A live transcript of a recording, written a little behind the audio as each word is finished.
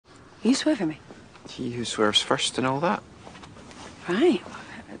You swerving me? He who swerves first and all that. Right.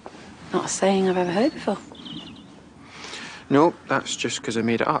 Not a saying I've ever heard before. No, that's just because I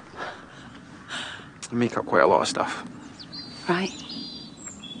made it up. I make up quite a lot of stuff. Right.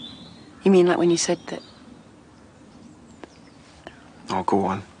 You mean like when you said that... Oh, go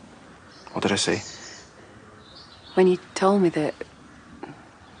on. What did I say? When you told me that...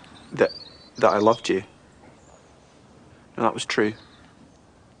 That I loved you. No, that was true.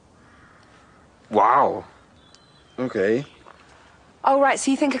 Wow. Okay. Oh, right,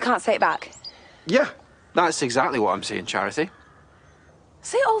 so you think I can't say it back? Yeah, that's exactly what I'm saying, Charity.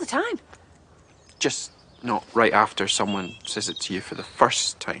 Say it all the time. Just not right after someone says it to you for the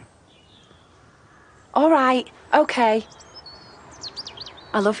first time. All right, okay.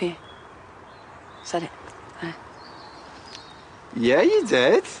 I love you. Said it. There. Yeah, you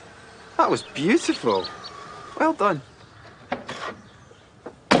did. That was beautiful. Well done.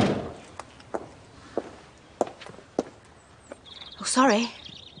 Oh, sorry.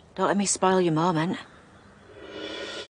 Don't let me spoil your moment.